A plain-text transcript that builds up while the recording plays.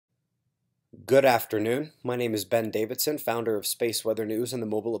Good afternoon. My name is Ben Davidson, founder of Space Weather News and the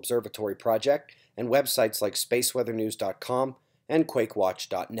Mobile Observatory Project, and websites like spaceweathernews.com and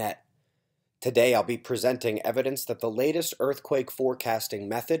quakewatch.net. Today I'll be presenting evidence that the latest earthquake forecasting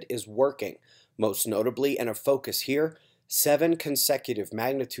method is working, most notably, and a focus here, 7 consecutive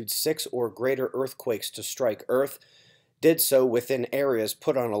magnitude 6 or greater earthquakes to strike Earth did so within areas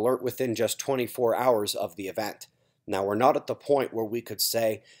put on alert within just 24 hours of the event. Now, we're not at the point where we could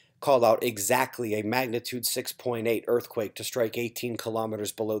say, call out exactly a magnitude 6.8 earthquake to strike 18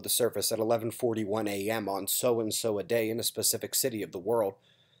 kilometers below the surface at 11:41 a.m. on so-and-so a day in a specific city of the world.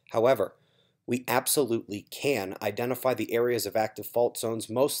 However, we absolutely can identify the areas of active fault zones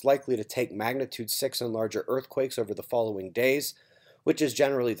most likely to take magnitude 6 and larger earthquakes over the following days, which is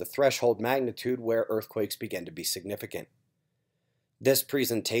generally the threshold magnitude where earthquakes begin to be significant. This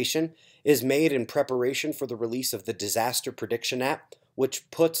presentation is made in preparation for the release of the Disaster Prediction app,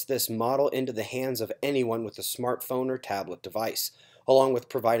 which puts this model into the hands of anyone with a smartphone or tablet device, along with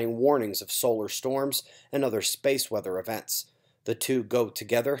providing warnings of solar storms and other space weather events. The two go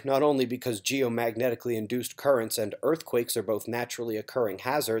together not only because geomagnetically induced currents and earthquakes are both naturally occurring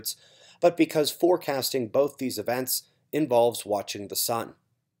hazards, but because forecasting both these events involves watching the sun.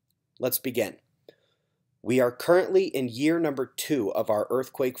 Let's begin. We are currently in year number 2 of our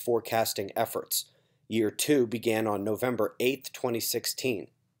earthquake forecasting efforts. Year 2 began on November 8, 2016.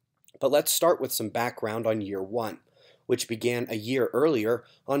 But let's start with some background on year 1, which began a year earlier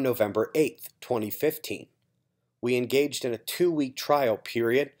on November 8, 2015. We engaged in a 2-week trial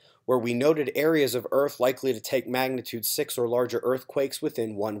period where we noted areas of Earth likely to take magnitude 6 or larger earthquakes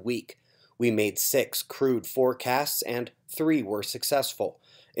within 1 week. We made 6 crude forecasts and 3 were successful.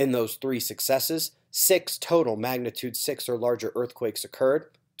 In those 3 successes, 6 total magnitude 6 or larger earthquakes occurred,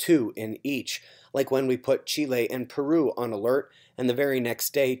 2 in each, like when we put Chile and Peru on alert, and the very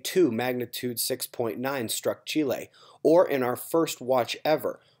next day 2 magnitude 6.9 struck Chile, or in our first watch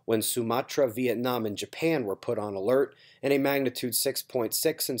ever, when Sumatra, Vietnam, and Japan were put on alert, and a magnitude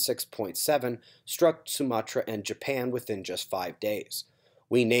 6.6 and 6.7 struck Sumatra and Japan within just 5 days.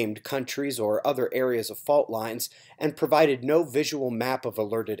 We named countries or other areas of fault lines and provided no visual map of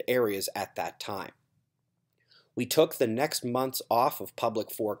alerted areas at that time. We took the next months off of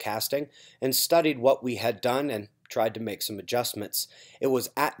public forecasting and studied what we had done and tried to make some adjustments. It was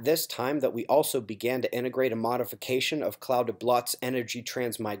at this time that we also began to integrate a modification of Claude-Bloch's energy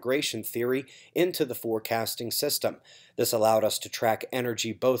transmigration theory into the forecasting system. This allowed us to track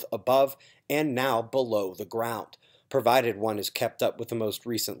energy both above and now below the ground, provided one is kept up with the most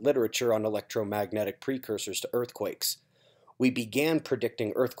recent literature on electromagnetic precursors to earthquakes. We began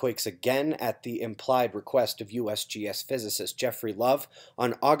predicting earthquakes again at the implied request of USGS physicist Jeffrey Love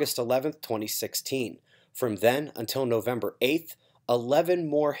on August 11, 2016. From then until November 8th, 11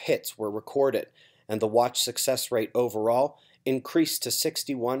 more hits were recorded, and the watch success rate overall increased to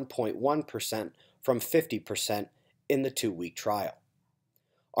 61.1% from 50% in the 2-week trial.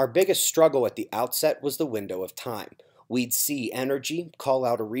 Our biggest struggle at the outset was the window of time. We'd see energy, call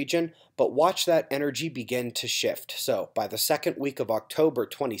out a region, but watch that energy begin to shift. So, by the second week of October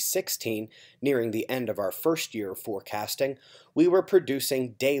 2016, nearing the end of our first year of forecasting, we were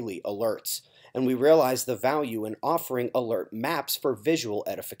producing daily alerts, and we realized the value in offering alert maps for visual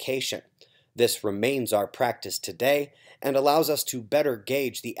edification. This remains our practice today and allows us to better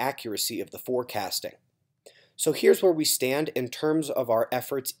gauge the accuracy of the forecasting. So here's where we stand in terms of our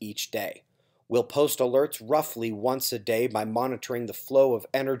efforts each day. We'll post alerts roughly once a day by monitoring the flow of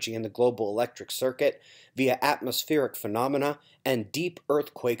energy in the global electric circuit via atmospheric phenomena and deep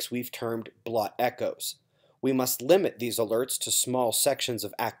earthquakes we've termed blot echoes. We must limit these alerts to small sections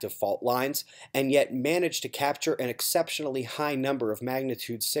of active fault lines and yet manage to capture an exceptionally high number of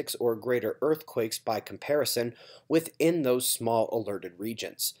magnitude 6 or greater earthquakes by comparison within those small alerted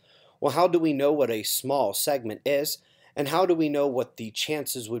regions. Well, how do we know what a small segment is? And how do we know what the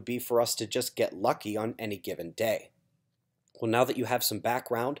chances would be for us to just get lucky on any given day? Well, now that you have some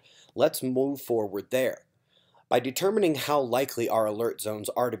background, let's move forward there. By determining how likely our alert zones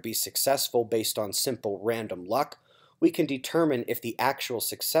are to be successful based on simple random luck, we can determine if the actual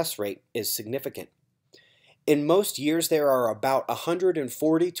success rate is significant. In most years, there are about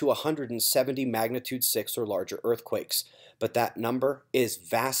 140 to 170 magnitude 6 or larger earthquakes, but that number is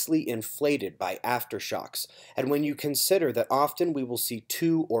vastly inflated by aftershocks. And when you consider that often we will see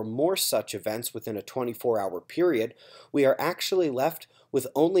 2 or more such events within a 24-hour period, we are actually left with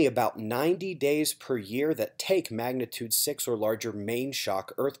only about 90 days per year that take magnitude 6 or larger main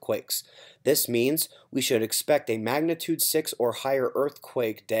shock earthquakes. This means we should expect a magnitude 6 or higher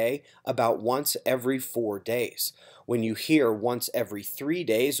earthquake day about once every 4 days. When you hear once every 3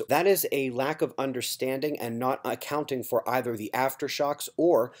 days, that is a lack of understanding and not accounting for either the aftershocks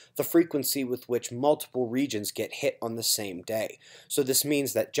or the frequency with which multiple regions get hit on the same day. So this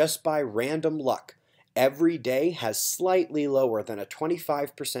means that just by random luck, every day has slightly lower than a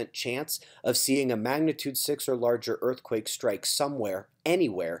 25% chance of seeing a magnitude 6 or larger earthquake strike somewhere,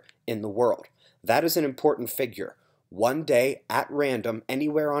 anywhere in the world. That is an important figure. One day, at random,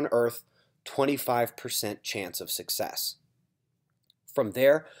 anywhere on Earth, 25% chance of success. From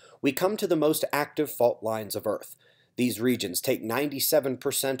there, we come to the most active fault lines of Earth. These regions take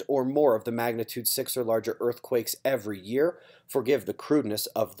 97% or more of the magnitude 6 or larger earthquakes every year. Forgive the crudeness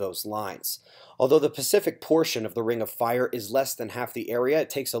of those lines. Although the Pacific portion of the Ring of Fire is less than half the area, it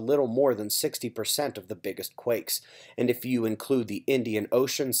takes a little more than 60% of the biggest quakes. And if you include the Indian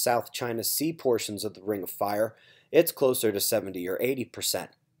Ocean, South China Sea portions of the Ring of Fire, it's closer to 70 or 80%.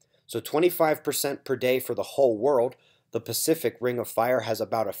 So 25% per day for the whole world. The Pacific Ring of Fire has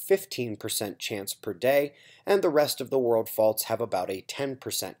about a 15% chance per day, and the rest of the world faults have about a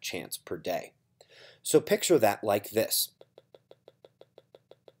 10% chance per day. So picture that like this.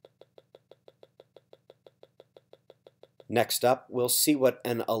 Next up, we'll see what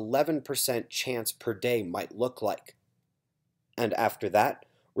an 11% chance per day might look like. And after that,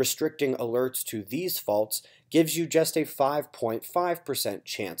 restricting alerts to these faults gives you just a 5.5%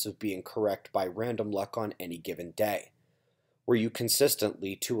 chance of being correct by random luck on any given day. Were you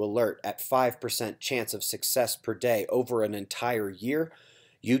consistently to alert at 5% chance of success per day over an entire year,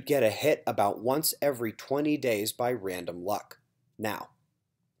 you'd get a hit about once every 20 days by random luck. Now,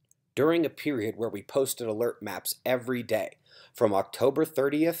 during a period where we posted alert maps every day, from October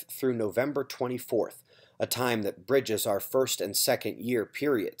 30th through November 24th, a time that bridges our first and second year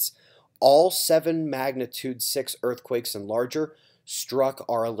periods, all 7 magnitude 6 earthquakes and larger struck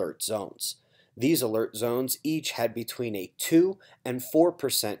our alert zones. These alert zones each had between a 2 and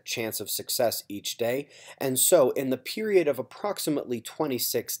 4% chance of success each day, and so in the period of approximately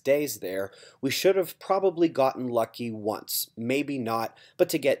 26 days there, we should have probably gotten lucky once, maybe not, but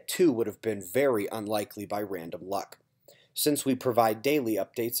to get 2 would have been very unlikely by random luck. Since we provide daily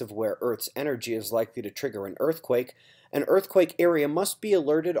updates of where Earth's energy is likely to trigger an earthquake area must be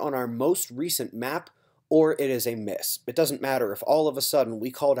alerted on our most recent map, or it is a miss. It doesn't matter if all of a sudden we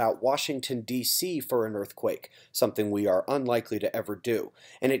called out Washington, D.C. for an earthquake, something we are unlikely to ever do,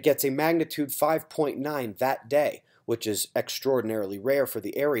 and it gets a magnitude 5.9 that day, which is extraordinarily rare for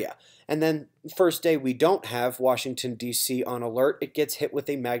the area. And then first day we don't have Washington, D.C. on alert, it gets hit with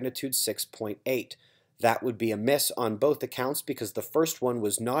a magnitude 6.8. That would be a miss on both accounts because the first one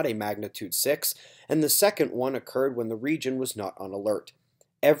was not a magnitude 6, and the second one occurred when the region was not on alert.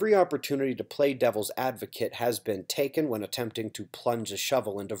 Every opportunity to play devil's advocate has been taken when attempting to plunge a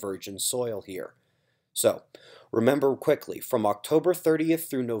shovel into virgin soil here. So, remember quickly, from October 30th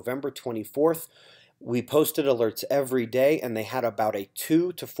through November 24th, we posted alerts every day, and they had about a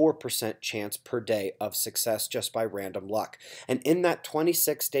 2 to 4% chance per day of success just by random luck. And in that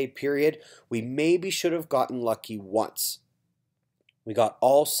 26-day period, we maybe should have gotten lucky once. We got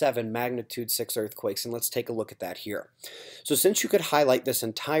all 7 magnitude 6 earthquakes, and let's take a look at that here. So since you could highlight this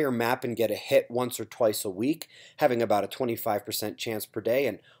entire map and get a hit once or twice a week, having about a 25% chance per day,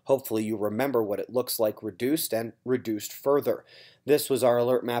 and hopefully you remember what it looks like reduced and reduced further. This was our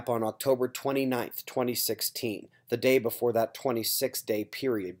alert map on October 29th, 2016, the day before that 26-day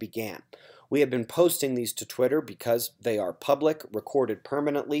period began. We have been posting these to Twitter because they are public, recorded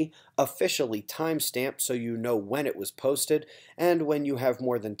permanently, officially timestamped so you know when it was posted, and when you have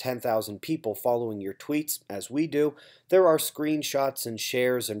more than 10,000 people following your tweets, as we do, there are screenshots and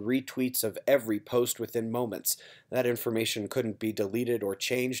shares and retweets of every post within moments. That information couldn't be deleted or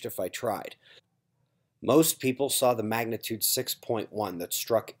changed if I tried. Most people saw the magnitude 6.1 that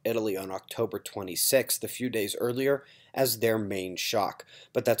struck Italy on October 26th, a few days earlier, as their main shock.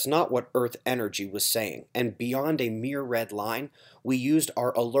 But that's not what Earth energy was saying, and beyond a mere red line, we used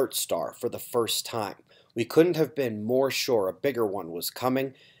our alert star for the first time. We couldn't have been more sure a bigger one was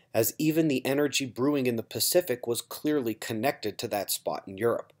coming, as even the energy brewing in the Pacific was clearly connected to that spot in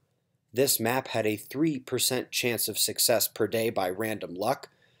Europe. This map had a 3% chance of success per day by random luck,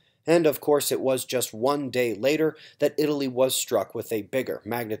 and of course it was just one day later that Italy was struck with a bigger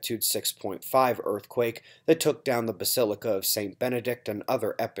magnitude 6.5 earthquake that took down the Basilica of St. Benedict and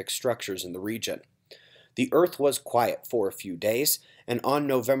other epic structures in the region. The Earth was quiet for a few days, and on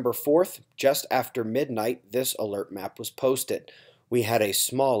November 4th, just after midnight, this alert map was posted. We had a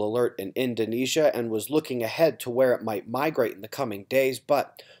small alert in Indonesia and was looking ahead to where it might migrate in the coming days,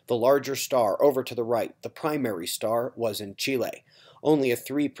 but the larger star over to the right, the primary star, was in Chile. only a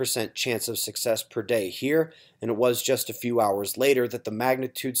 3% chance of success per day here, and it was just a few hours later that the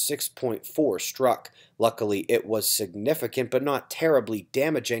magnitude 6.4 struck. Luckily, it was significant but not terribly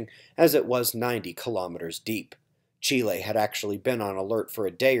damaging, as it was 90 kilometers deep. Chile had actually been on alert for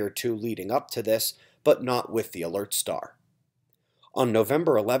a day or two leading up to this, but not with the alert star. On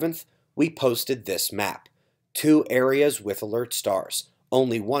November 11th, we posted this map. 2 areas with alert stars.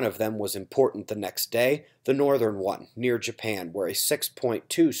 Only one of them was important the next day, the northern one, near Japan, where a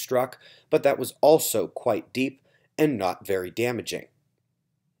 6.2 struck, but that was also quite deep and not very damaging.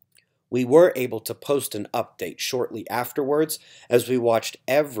 We were able to post an update shortly afterwards as we watched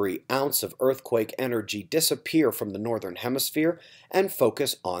every ounce of earthquake energy disappear from the northern hemisphere and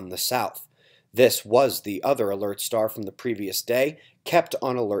focus on the south. This was the other alert star from the previous day, kept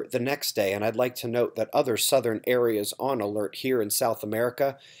on alert the next day, and I'd like to note that other southern areas on alert here in South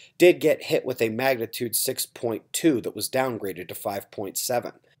America did get hit with a magnitude 6.2 that was downgraded to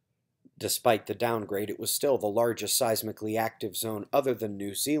 5.7. Despite the downgrade, it was still the largest seismically active zone other than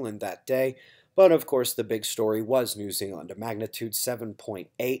New Zealand that day, but of course the big story was New Zealand, a magnitude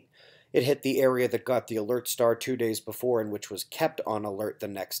 7.8. It hit the area that got the alert star 2 days before and which was kept on alert the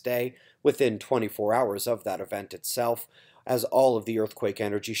next day, within 24 hours of that event itself, as all of the earthquake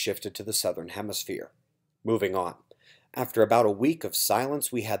energy shifted to the southern hemisphere. Moving on. After about a week of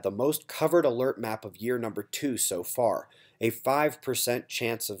silence, we had the most covered alert map of year number 2 so far, a 5%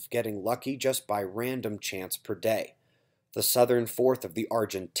 chance of getting lucky just by random chance per day. The southern fourth of the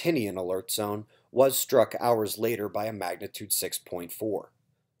Argentinian alert zone was struck hours later by a magnitude 6.4.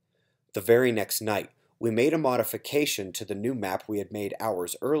 The very next night, we made a modification to the new map we had made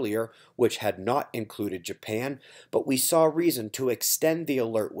hours earlier, which had not included Japan, but we saw reason to extend the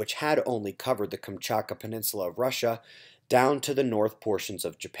alert, which had only covered the Kamchatka Peninsula of Russia, down to the north portions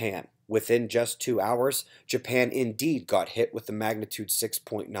of Japan. Within just 2 hours, Japan indeed got hit with the magnitude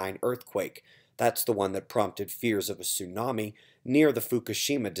 6.9 earthquake. That's the one that prompted fears of a tsunami near the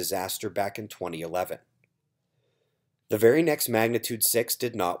Fukushima disaster back in 2011. The very next magnitude 6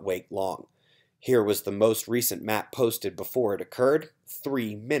 did not wait long. Here was the most recent map posted before it occurred,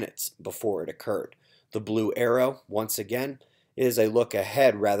 3 minutes before it occurred. The blue arrow, once again, is a look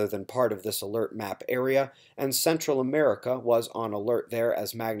ahead rather than part of this alert map area, and Central America was on alert there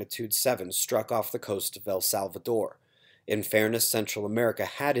as magnitude 7 struck off the coast of El Salvador. In fairness, Central America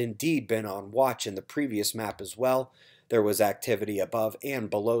had indeed been on watch in the previous map as well. There was activity above and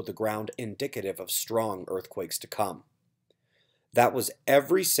below the ground indicative of strong earthquakes to come. That was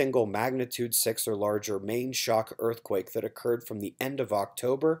every single magnitude 6 or larger main shock earthquake that occurred from the end of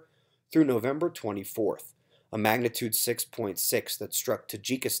October through November 24th. A magnitude 6.6 that struck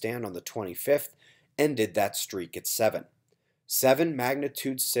Tajikistan on the 25th ended that streak at 7. 7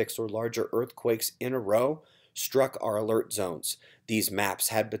 magnitude 6 or larger earthquakes in a row struck our alert zones. These maps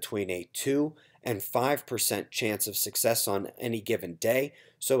had between a 2 and 5% chance of success on any given day,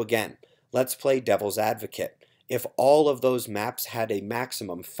 so again, let's play devil's advocate. If all of those maps had a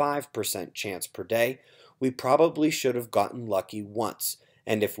maximum 5% chance per day, we probably should have gotten lucky once,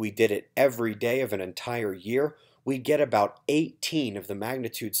 and if we did it every day of an entire year, we'd get about 18 of the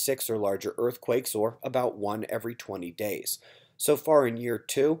magnitude 6 or larger earthquakes, or about 1 every 20 days. So far in year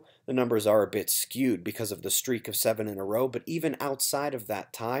 2, the numbers are a bit skewed because of the streak of 7 in a row, but even outside of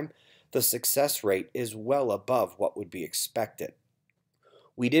that time, the success rate is well above what would be expected.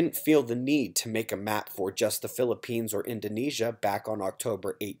 We didn't feel the need to make a map for just the Philippines or Indonesia back on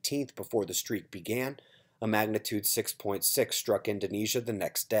October 18th before the streak began. A magnitude 6.6 struck Indonesia the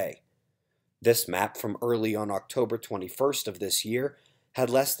next day. This map from early on October 21st of this year had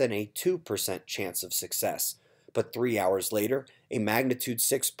less than a 2% chance of success, but 3 hours later, a magnitude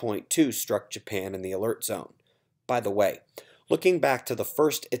 6.2 struck Japan in the alert zone. By the way, looking back to the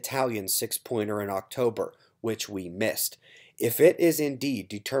first Italian 6-pointer in October, which we missed, if it is indeed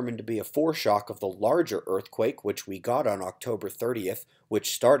determined to be a foreshock of the larger earthquake which we got on October 30th,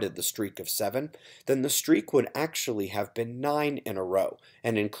 which started the streak of 7, then the streak would actually have been 9 in a row,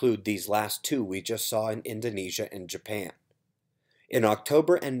 and include these last 2 we just saw in Indonesia and Japan. In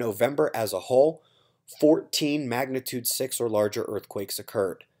October and November as a whole, 14 magnitude 6 or larger earthquakes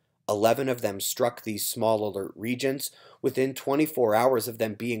occurred. 11 of them struck these small alert regions, within 24 hours of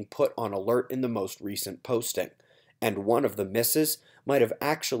them being put on alert in the most recent posting. And one of the misses might have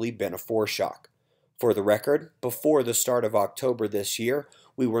actually been a foreshock. For the record, before the start of October this year,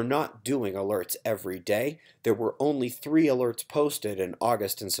 we were not doing alerts every day. There were only 3 alerts posted in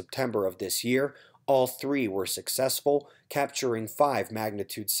August and September of this year. All 3 were successful, capturing 5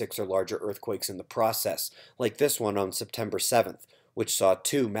 magnitude 6 or larger earthquakes in the process, like this one on September 7th, which saw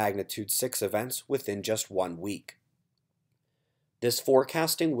 2 magnitude 6 events within just 1 week. This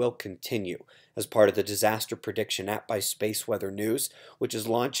forecasting will continue as part of the disaster prediction app by Space Weather News, which is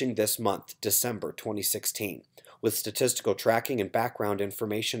launching this month, December 2016, with statistical tracking and background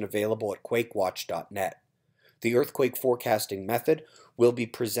information available at quakewatch.net. The earthquake forecasting method will be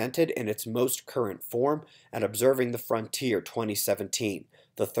presented in its most current form at Observing the Frontier 2017.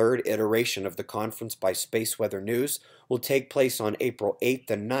 The third iteration of the conference by Space Weather News will take place on April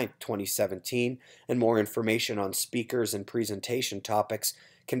 8th and 9th, 2017, and more information on speakers and presentation topics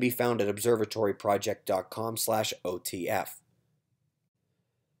can be found at observatoryproject.com/OTF.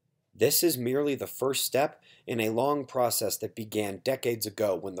 This is merely the first step in a long process that began decades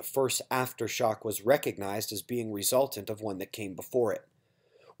ago when the first aftershock was recognized as being resultant of one that came before it.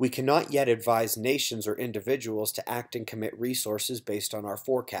 We cannot yet advise nations or individuals to act and commit resources based on our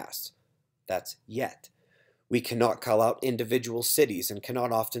forecasts. That's yet. We cannot call out individual cities and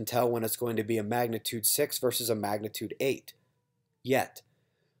cannot often tell when it's going to be a magnitude 6 versus a magnitude 8. Yet.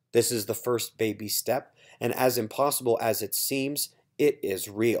 This is the first baby step, and as impossible as it seems, it is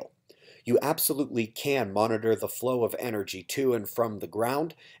real. You absolutely can monitor the flow of energy to and from the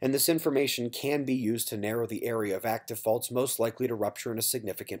ground, and this information can be used to narrow the area of active faults most likely to rupture in a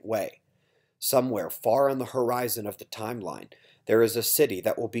significant way. Somewhere far on the horizon of the timeline, there is a city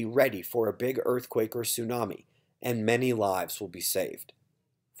that will be ready for a big earthquake or tsunami, and many lives will be saved.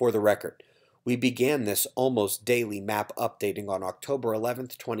 For the record, we began this almost daily map updating on October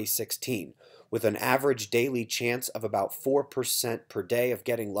 11th, 2016, with an average daily chance of about 4% per day of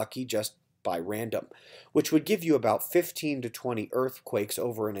getting lucky just by random, which would give you about 15 to 20 earthquakes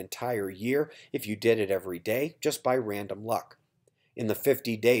over an entire year if you did it every day just by random luck. In the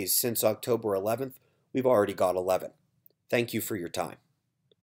 50 days since October 11th, we've already got 11. Thank you for your time.